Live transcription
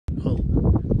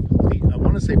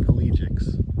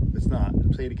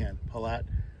say it again, pelagics,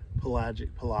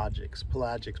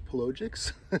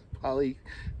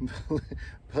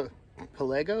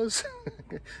 pelagos,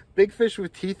 big fish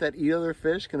with teeth that eat other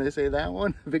fish. Can I say that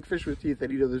one? Big fish with teeth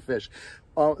that eat other fish.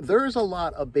 There's a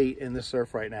lot of bait in the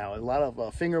surf right now, a lot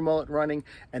of finger mullet running,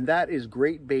 and that is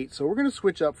great bait. So we're going to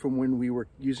switch up from when we were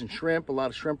using shrimp, a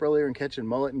lot of shrimp earlier, and catching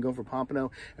mullet and going for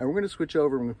pompano, and we're going to switch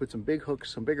over. We're going to put some big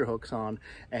hooks, some bigger hooks on,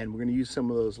 and we're going to use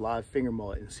some of those live finger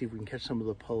mullet and see if we can catch some of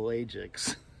the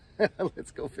pelagics.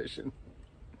 Let's go fishing.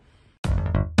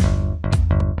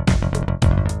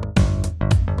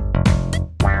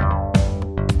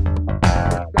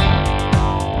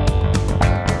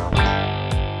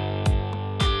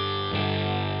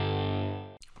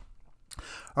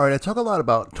 All right, I talk a lot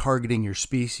about targeting your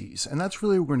species, and that's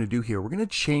really what we're going to do here. We're going to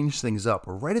change things up.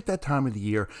 We're right at that time of the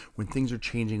year when things are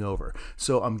changing over.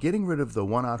 So I'm getting rid of the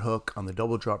 1/0 hook on the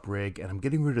double drop rig, and I'm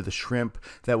getting rid of the shrimp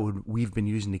that we've been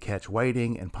using to catch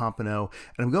whiting and pompano,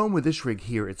 and I'm going with this rig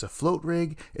here. It's a float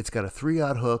rig. It's got a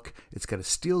 3/0 hook. It's got a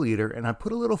steel eater, and I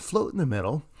put a little float in the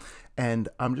middle. And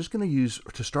I'm just going to use,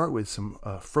 to start with, some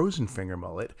frozen finger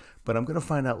mullet, but I'm going to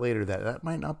find out later that that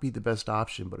might not be the best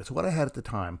option, but it's what I had at the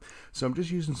time. So I'm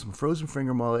just using some frozen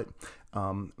finger mullet.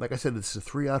 Like I said, this is a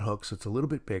 3/0 hook, so it's a little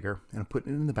bit bigger, and I'm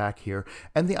putting it in the back here.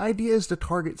 And the idea is to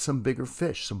target some bigger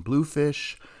fish, some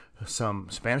bluefish, some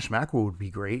Spanish mackerel would be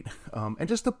great, and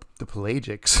just the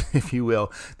pelagics, if you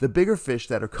will, the bigger fish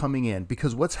that are coming in,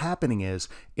 because what's happening is,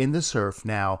 in the surf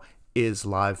now, is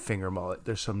live finger mullet.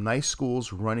 There's some nice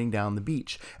schools running down the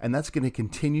beach, and that's going to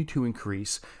continue to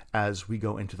increase as we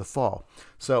go into the fall.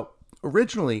 So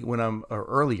originally,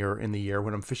 earlier in the year,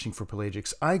 when I'm fishing for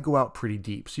pelagics, I go out pretty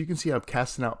deep. So you can see I'm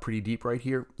casting out pretty deep right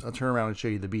here. I'll turn around and show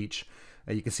you the beach.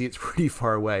 And you can see it's pretty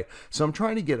far away. So I'm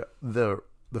trying to get the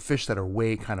fish that are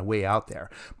way out there.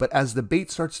 But as the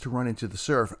bait starts to run into the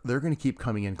surf, they're going to keep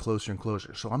coming in closer and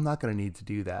closer. So I'm not going to need to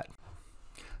do that.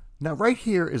 Now right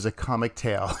here is a comic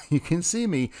tail. You can see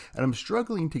me, and I'm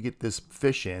struggling to get this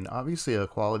fish in, obviously a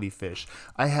quality fish.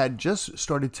 I had just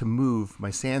started to move my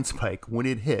sand spike when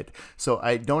it hit, so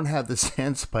I don't have the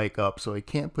sand spike up, so I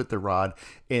can't put the rod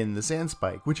in the sand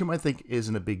spike, which you might think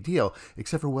isn't a big deal,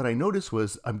 except for what I noticed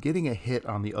was I'm getting a hit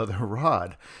on the other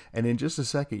rod. And in just a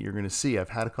second, you're going to see I've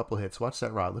had a couple hits. Watch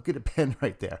that rod. Look at it bend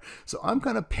right there. So I'm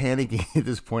kind of panicking at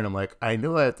this point. I'm like, I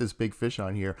know I have this big fish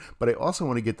on here, but I also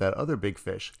want to get that other big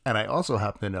fish. And I also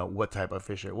happen to know what type of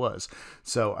fish it was.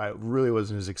 So I really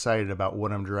wasn't as excited about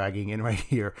what I'm dragging in right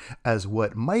here as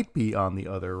what might be on the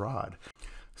other rod.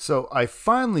 So I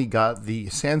finally got the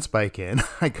sand spike in.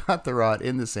 I got the rod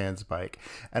in the sand spike,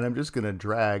 and I'm just going to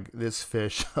drag this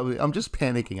fish. I'm just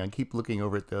panicking. I keep looking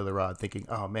over at the other rod thinking,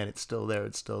 oh man, it's still there.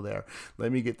 It's still there.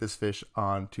 Let me get this fish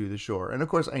onto the shore. And of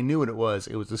course I knew what it was.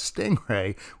 It was a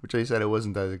stingray, which I said I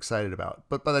wasn't as excited about.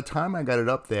 But by the time I got it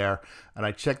up there and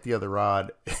I checked the other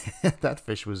rod, that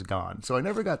fish was gone. So I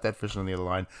never got that fish on the other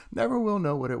line. Never will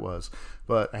know what it was.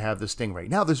 But I have the stingray.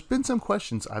 Now there's been some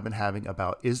questions I've been having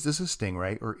about, is this a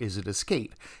stingray or is it a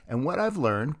skate? And what I've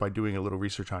learned by doing a little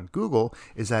research on Google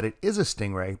is that it is a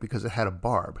stingray because it had a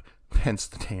barb, hence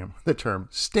the term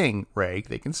stingray.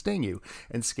 They can sting you,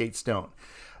 and skates don't.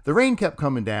 The rain kept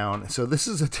coming down, so this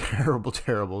is a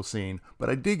terrible scene, but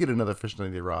I did get another fish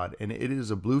on the rod, and it is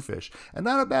a bluefish, and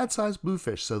not a bad-sized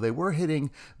bluefish, so they were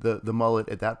hitting the mullet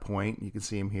at that point. You can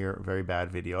see him here, very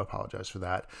bad video, I apologize for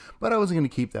that, but I wasn't going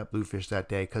to keep that bluefish that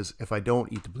day, because if I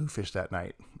don't eat the bluefish that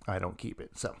night, I don't keep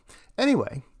it. So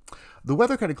anyway, the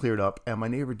weather kind of cleared up, and my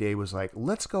neighbor Dave was like,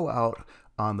 let's go out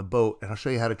on the boat, and I'll show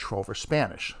you how to troll for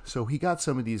Spanish. So he got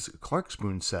some of these Clark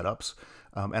spoon setups,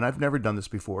 and I've never done this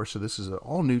before, so this is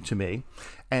all new to me.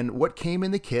 And what came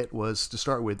in the kit was, to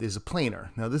start with, is a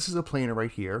planer. Now this is a planer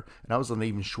right here, and I wasn't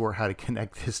even sure how to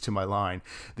connect this to my line.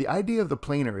 The idea of the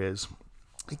planer is,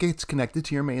 it gets connected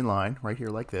to your main line, right here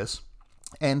like this,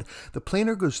 and the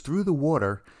planer goes through the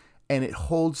water, and it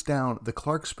holds down the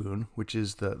Clark spoon, which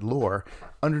is the lure,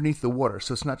 underneath the water.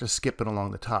 So it's not just skipping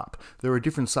along the top. There are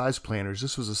different size planers.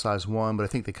 This was a size 1, but I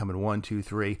think they come in 1, 2,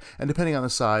 3. And depending on the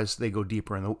size, they go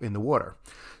deeper in the water.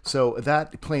 So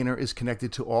that planer is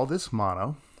connected to all this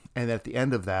mono. And at the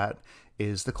end of that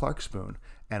is the Clark spoon.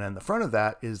 And in the front of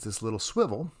that is this little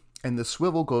swivel. And the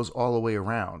swivel goes all the way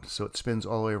around, so it spins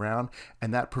all the way around,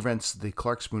 and that prevents the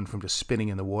Clark spoon from just spinning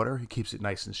in the water. It keeps it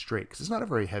nice and straight, because it's not a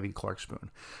very heavy Clark spoon.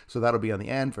 So that'll be on the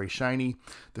end, very shiny.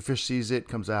 The fish sees it,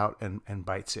 comes out, and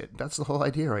bites it. That's the whole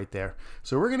idea right there.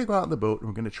 So we're going to go out in the boat, and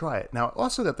we're going to try it. Now, I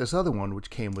also got this other one,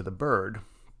 which came with a bird.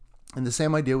 And the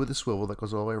same idea with the swivel that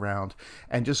goes all the way around,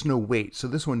 and just no weight. So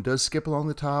this one does skip along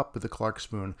the top with the Clark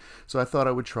spoon. So I thought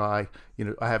I would try,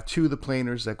 I have 2 of the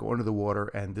planers that go under the water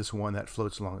and this one that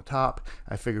floats along the top.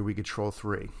 I figured we could troll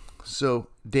 3. So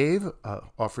Dave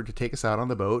offered to take us out on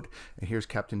the boat, and here's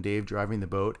Captain Dave driving the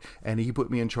boat, and he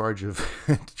put me in charge of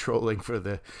trolling for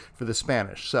the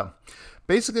Spanish. So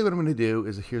basically what I'm going to do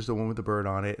is, here's the one with the bird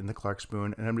on it and the Clark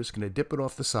spoon, and I'm just going to dip it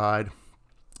off the side,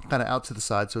 kind of out to the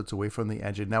side so it's away from the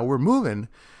engine. Now we're moving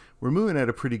at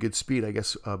a pretty good speed, I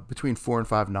guess, between 4 and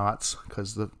 5 knots,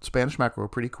 because the Spanish mackerel are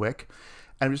pretty quick.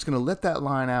 And I'm just going to let that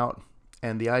line out,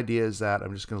 and the idea is that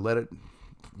I'm just going to let it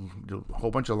do a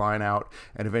whole bunch of line out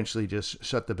and eventually just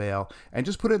shut the bail and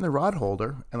just put it in the rod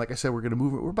holder. And like I said, we're going to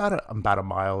move it. We're about a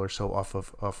mile or so off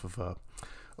of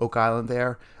Oak Island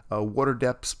there. Water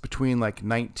depths between like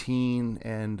 19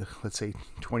 and let's say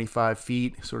 25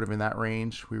 feet, sort of in that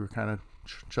range. We were kind of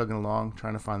chugging along,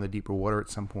 trying to find the deeper water at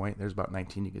some point. There's about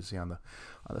 19 you can see on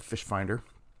the fish finder.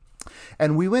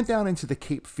 And we went down into the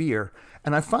Cape Fear,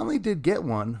 and I finally did get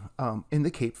one in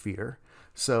the Cape Fear.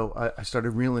 So I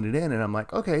started reeling it in, and I'm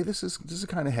like, okay, this is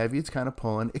kind of heavy. It's kind of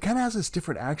pulling. It kind of has this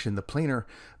different action. The planer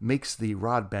makes the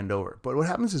rod bend over. But what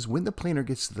happens is when the planer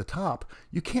gets to the top,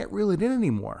 you can't reel it in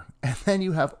anymore. And then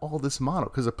you have all this mono,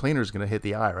 because the planer is going to hit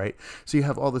the eye, right? So you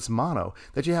have all this mono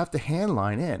that you have to hand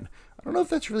line in. I don't know if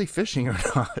that's really fishing or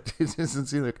not. It doesn't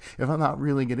seem like, if I'm not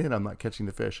reeling it in, I'm not catching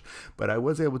the fish. But I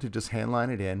was able to just hand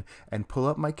line it in and pull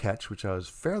up my catch, which I was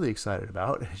fairly excited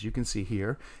about. As you can see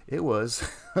here, it was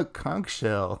a conch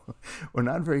shell, or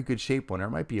not in very good shape one. Or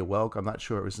it might be a whelk. I'm not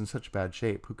sure. It was in such bad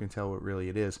shape. Who can tell what really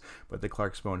it is? But the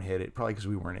Clark spoon hit it, probably because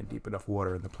we weren't in deep enough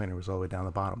water and the planer was all the way down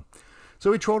the bottom.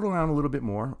 So we trolled around a little bit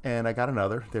more, and I got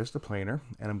another. There's the planer,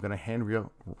 and I'm going to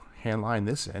hand line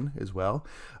this in as well.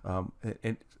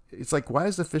 And it's like, why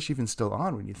is the fish even still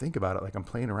on when you think about it? Like, I'm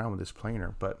playing around with this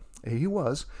planer, but he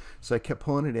was. So I kept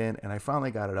pulling it in, and I finally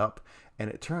got it up, and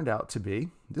it turned out to be,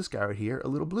 this guy right here, a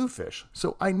little bluefish.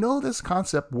 So I know this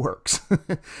concept works,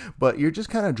 but you're just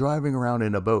kind of driving around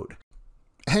in a boat.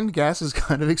 And gas is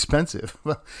kind of expensive.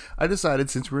 Well, I decided,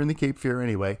 since we're in the Cape Fear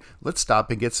anyway, let's stop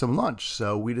and get some lunch.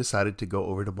 So we decided to go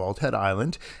over to Bald Head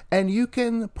Island, and you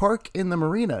can park in the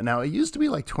marina. Now, it used to be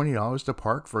like $20 to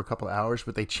park for a couple of hours,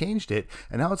 but they changed it,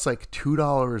 and now it's like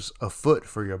 $2 a foot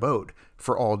for your boat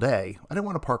for all day. I didn't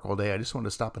want to park all day. I just wanted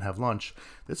to stop and have lunch.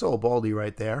 That's old Baldy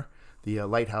right there, the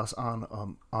lighthouse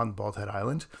on Bald Head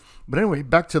Island. But anyway,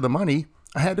 back to the money.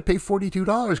 I had to pay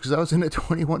 $42 because I was in a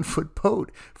 21-foot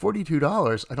boat.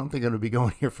 $42. I don't think I'm going to be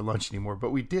going here for lunch anymore,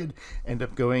 but we did end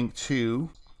up going to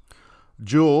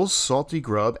Jules, Salty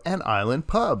Grub, and Island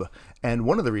Pub. And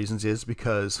one of the reasons is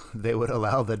because they would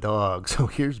allow the dog. So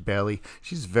here's Bailey.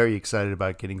 She's very excited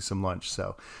about getting some lunch.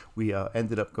 So we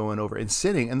ended up going over and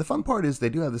sitting. And the fun part is they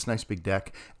do have this nice big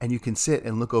deck, and you can sit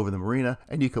and look over the marina,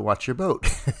 and you can watch your boat.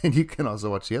 And you can also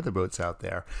watch the other boats out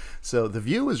there. So the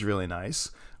view was really nice.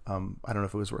 I don't know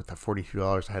if it was worth that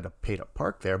 $42 I had to pay to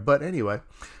park there, but anyway,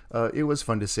 it was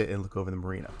fun to sit and look over the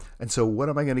marina. And so what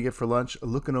am I going to get for lunch?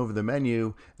 Looking over the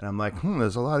menu, and I'm like,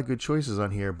 there's a lot of good choices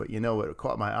on here, but you know what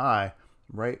caught my eye?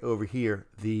 Right over here,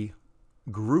 the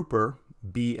grouper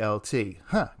BLT.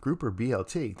 Grouper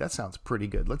BLT. That sounds pretty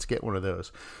good. Let's get one of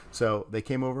those. So they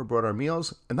came over, brought our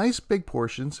meals, a nice big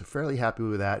portions, fairly happy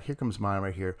with that. Here comes mine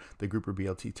right here, the grouper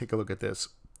BLT. Take a look at this.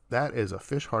 That is a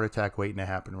fish heart attack waiting to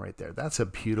happen right there. That's a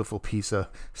beautiful piece of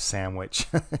sandwich.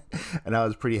 And I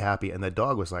was pretty happy. And the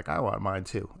dog was like, I want mine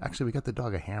too. Actually, we got the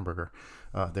dog a hamburger.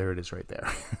 There it is right there.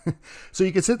 So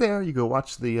you can sit there. You go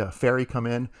watch the ferry come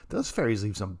in. Those ferries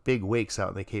leave some big wakes out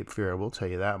in the Cape Fear. I will tell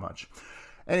you that much.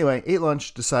 Anyway, ate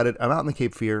lunch, decided I'm out in the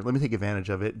Cape Fear. Let me take advantage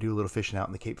of it. Do a little fishing out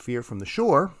in the Cape Fear from the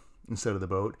shore instead of the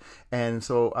boat. And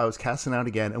so I was casting out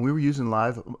again. And we were using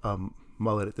live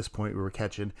mullet at this point we were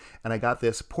catching, and I got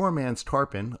this poor man's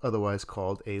tarpon, otherwise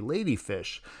called a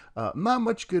ladyfish. Not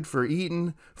much good for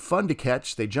eating, fun to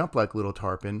catch. They jump like little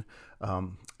tarpon,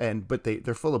 but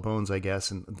they're full of bones, I guess,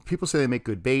 and people say they make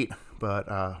good bait,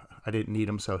 but I didn't need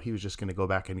him, so he was just going to go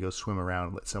back and go swim around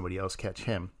and let somebody else catch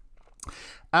him.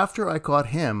 After I caught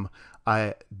him,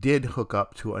 I did hook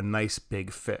up to a nice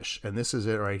big fish, and this is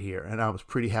it right here, and I was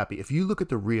pretty happy. If you look at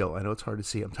the reel, I know it's hard to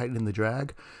see. I'm tightening the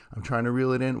drag. I'm trying to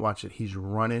reel it in. Watch it. He's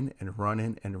running and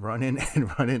running and running and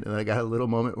running, and I got a little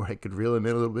moment where I could reel him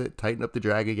in a little bit, tighten up the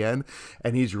drag again,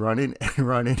 and he's running and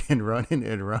running and running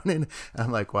and running. And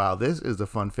I'm like, wow, this is a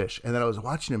fun fish. And then I was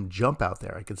watching him jump out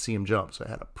there. I could see him jump, so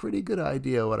I had a pretty good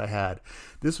idea what I had.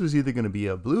 This was either going to be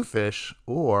a bluefish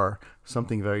or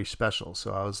something very special.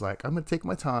 So I was like, I'm going to take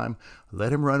my time,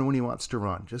 let him run when he wants to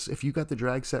run. Just if you got the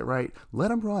drag set right,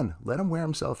 let him run, let him wear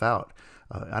himself out.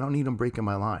 I don't need him breaking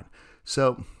my line.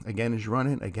 So again, he's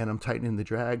running. Again, I'm tightening the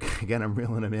drag. Again, I'm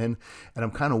reeling him in, and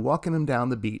I'm kind of walking him down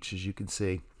the beach, as you can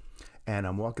see. And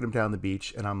I'm walking him down the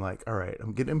beach, and I'm like, all right,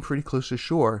 I'm getting him pretty close to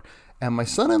shore. And my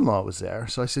son-in-law was there.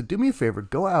 So I said, do me a favor,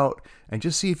 go out and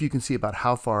just see if you can see about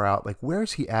how far out, like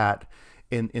where's he at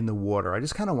in the water. I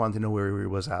just kind of wanted to know where he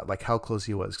was at, like how close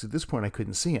he was. Because at this point, I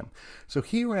couldn't see him. So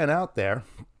he ran out there,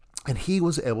 and he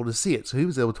was able to see it. So he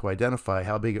was able to identify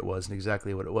how big it was and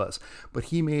exactly what it was. But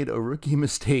he made a rookie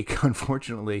mistake,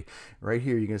 unfortunately. Right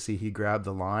here, you can see he grabbed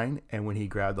the line, and when he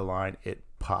grabbed the line, it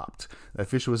popped. That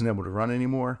fish wasn't able to run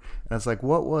anymore. And I was like,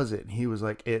 what was it? And he was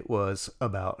like, it was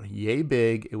about yay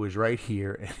big. It was right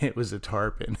here, and it was a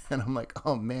tarpon. And I'm like,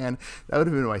 oh man, that would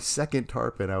have been my second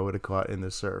tarpon I would have caught in the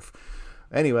surf.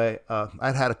 Anyway,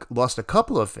 I'd lost a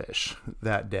couple of fish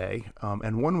that day,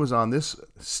 and one was on this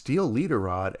steel leader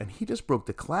rod, and he just broke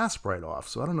the clasp right off.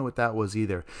 So I don't know what that was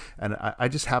either. And I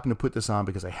just happened to put this on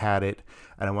because I had it,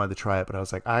 and I wanted to try it. But I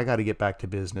was like, I got to get back to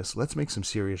business. Let's make some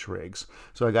serious rigs.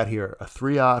 So I got here a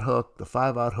 3/0 hook, the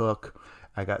 5/0 hook.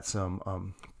 I got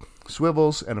some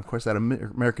swivels, and of course that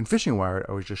American fishing wire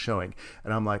I was just showing.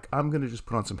 And I'm like, I'm going to just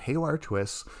put on some haywire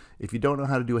twists. If you don't know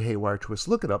how to do a haywire twist,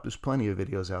 look it up. There's plenty of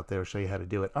videos out there to show you how to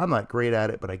do it. I'm not great at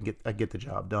it, but I get the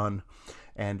job done.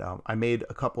 And I made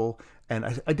a couple,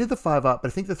 and I did the 5/0, but I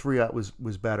think the 3/0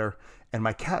 was better. And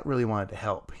my cat really wanted to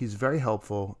help. He's very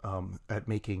helpful at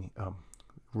making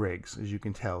rigs, as you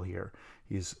can tell here.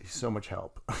 He's so much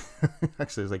help.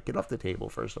 Actually, I was like, get off the table,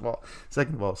 first of all.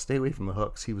 Second of all, stay away from the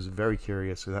hooks. He was very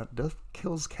curious, so that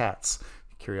kills cats'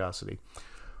 curiosity.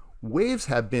 Waves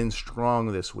have been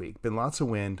strong this week, been lots of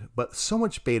wind, but so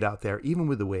much bait out there, even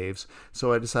with the waves.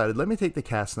 So I decided, let me take the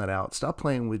cast net out, stop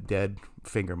playing with dead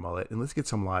finger mullet, and let's get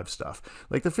some live stuff.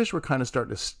 Like the fish were kind of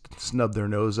starting to snub their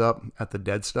nose up at the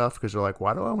dead stuff because they're like,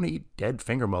 why do I want to eat dead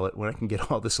finger mullet when I can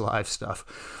get all this live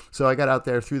stuff? So I got out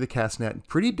there, threw the cast net.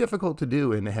 Pretty difficult to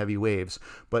do in the heavy waves,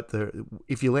 but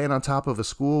if you land on top of a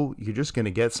school, you're just going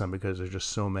to get some because there's just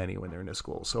so many when they're in a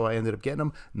school. So I ended up getting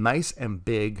them nice and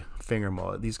big finger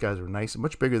mullet. These guys are nice,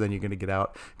 much bigger than you're going to get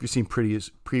out. If you've seen previous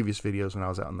videos when I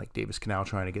was out in like Davis Canal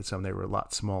trying to get some, they were a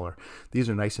lot smaller. These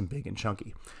are nice and big and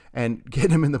chunky. And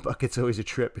getting them in the bucket's always a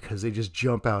trip because they just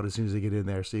jump out as soon as they get in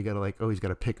there. So you got to like always got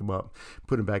to pick them up,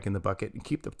 put them back in the bucket, and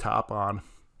keep the top on.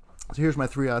 So here's my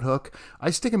 3/0 hook. I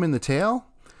stick them in the tail.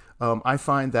 I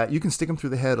find that you can stick them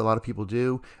through the head. A lot of people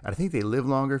do. And I think they live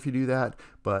longer if you do that.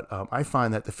 But I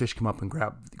find that the fish come up and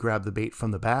grab the bait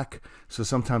from the back. So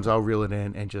sometimes I'll reel it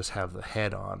in and just have the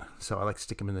head on. So I like to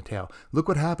stick them in the tail. Look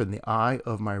what happened. The eye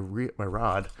of my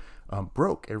rod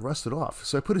broke. It rusted off.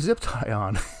 So I put a zip tie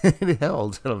on and it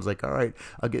held. And I was like, all right,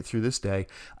 I'll get through this day.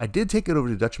 I did take it over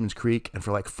to Dutchman's Creek, and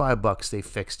for like $5, they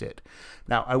fixed it.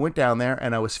 Now, I went down there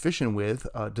and I was fishing with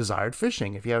Desired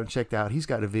Fishing. If you haven't checked out, he's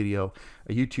got a video,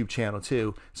 a YouTube channel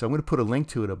too. So I'm going to put a link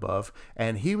to it above.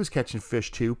 And he was catching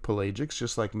fish too, pelagics,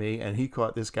 just like me. And he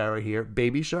caught this guy right here,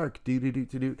 baby shark.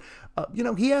 You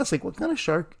know, he asked like, what kind of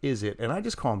shark is it? And I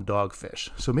just call him dogfish.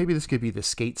 So maybe this could be the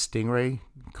skate stingray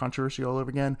controversy all over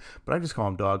again, but I just call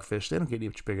them dogfish. They don't get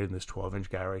much bigger than this 12-inch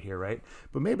guy right here, right?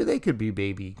 But maybe they could be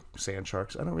baby sand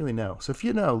sharks. I don't really know. So if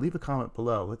you know, leave a comment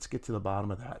below. Let's get to the bottom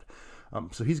of that.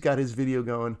 So he's got his video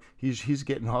going. He's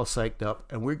getting all psyched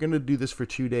up, and we're going to do this for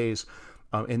 2 days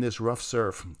in this rough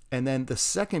surf. And then the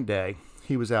second day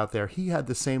he was out there, he had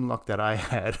the same luck that I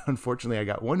had. Unfortunately, I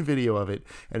got one video of it,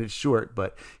 and it's short,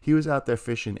 but he was out there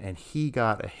fishing, and he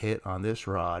got a hit on this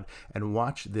rod, and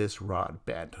watch this rod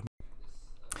bend.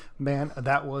 Man,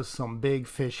 that was some big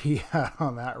fish he had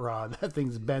on that rod. That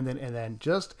thing's bending, and then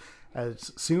just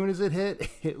as soon as it hit,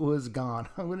 it was gone.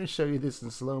 I'm going to show you this in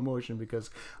slow motion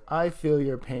because I feel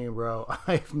your pain, bro.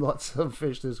 I've lost some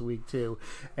fish this week too,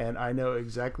 and I know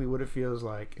exactly what it feels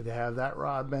like to have that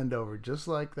rod bend over just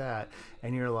like that.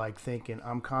 And you're like thinking,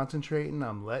 I'm concentrating,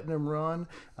 I'm letting him run,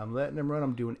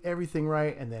 I'm doing everything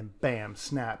right, and then bam,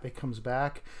 snap, it comes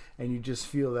back, and you just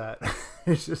feel that.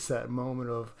 It's just that moment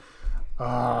of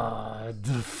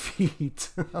defeat.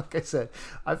 Like I said,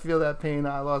 I feel that pain.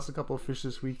 I lost a couple of fish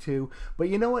this week too, but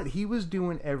you know what? He was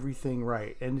doing everything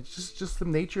right, and it's just the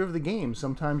nature of the game.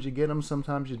 Sometimes you get them,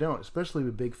 sometimes you don't, especially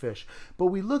with big fish. But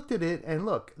we looked at it, and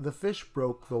look, the fish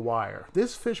broke the wire.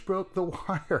 This fish broke the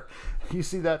wire. You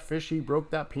see that fish? He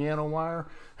broke that piano wire.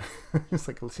 It's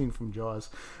like a scene from Jaws.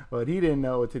 But he didn't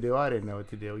know what to do. I didn't know what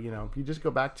to do. You know, you just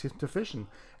go back to fishing.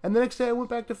 And the next day I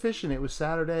went back to fishing. It was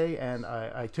Saturday, and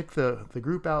I took the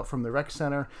group out from the rec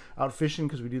center out fishing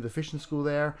because we do the fishing school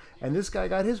there. And this guy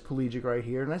got his pelagic right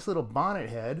here, nice little bonnet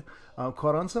head.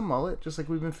 Caught on some mullet, just like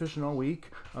we've been fishing all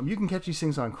week. You can catch these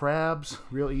things on crabs,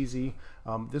 real easy.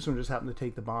 This one just happened to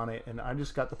take the bonnet, and I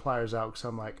just got the pliers out because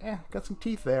I'm like, got some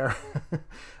teeth there.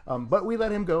 But we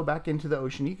let him go back into the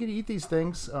ocean. You can eat these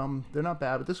things. They're not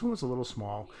bad, but this one was a little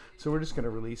small. So we're just going to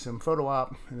release him, photo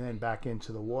op, and then back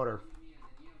into the water.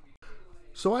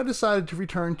 So I decided to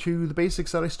return to the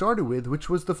basics that I started with, which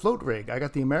was the float rig. I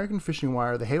got the American fishing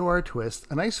wire, the haywire twist,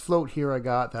 a nice float here I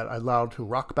got that I allowed to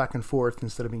rock back and forth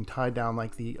instead of being tied down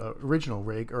like the original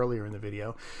rig earlier in the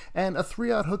video, and a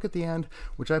 3/0 hook at the end,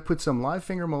 which I put some live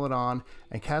finger mullet on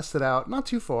and cast it out not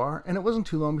too far, and it wasn't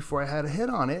too long before I had a hit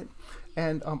on it.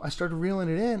 And I started reeling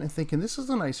it in and thinking, this is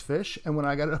a nice fish. And when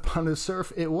I got it up on the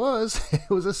surf, it was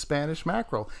a Spanish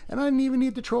mackerel. And I didn't even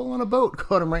need to troll on a boat.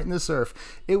 Caught him right in the surf.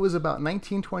 It was about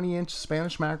 19-20 inch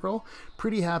Spanish mackerel.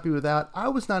 Pretty happy with that. I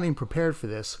was not even prepared for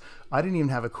this. I didn't even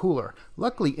have a cooler.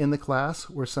 Luckily, in the class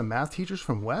were some math teachers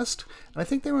from West. And I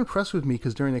think they were impressed with me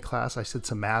because during the class, I said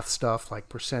some math stuff like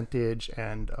percentage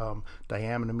and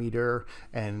diameter meter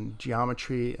and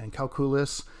geometry and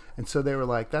calculus. And so they were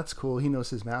like, that's cool. He knows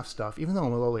his math stuff. Even though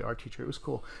I'm a lowly art teacher, it was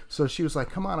cool. So she was like,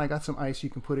 come on, I got some ice. You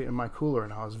can put it in my cooler.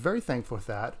 And I was very thankful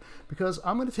for that because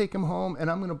I'm going to take him home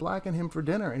and I'm going to blacken him for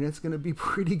dinner. And it's going to be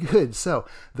pretty good. So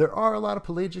there are a lot of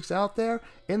pelagics out there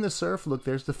in the surf. Look,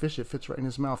 there's the fish. It fits right in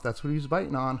his mouth. That's what he was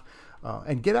biting on.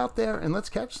 And get out there and let's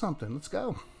catch something. Let's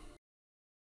go.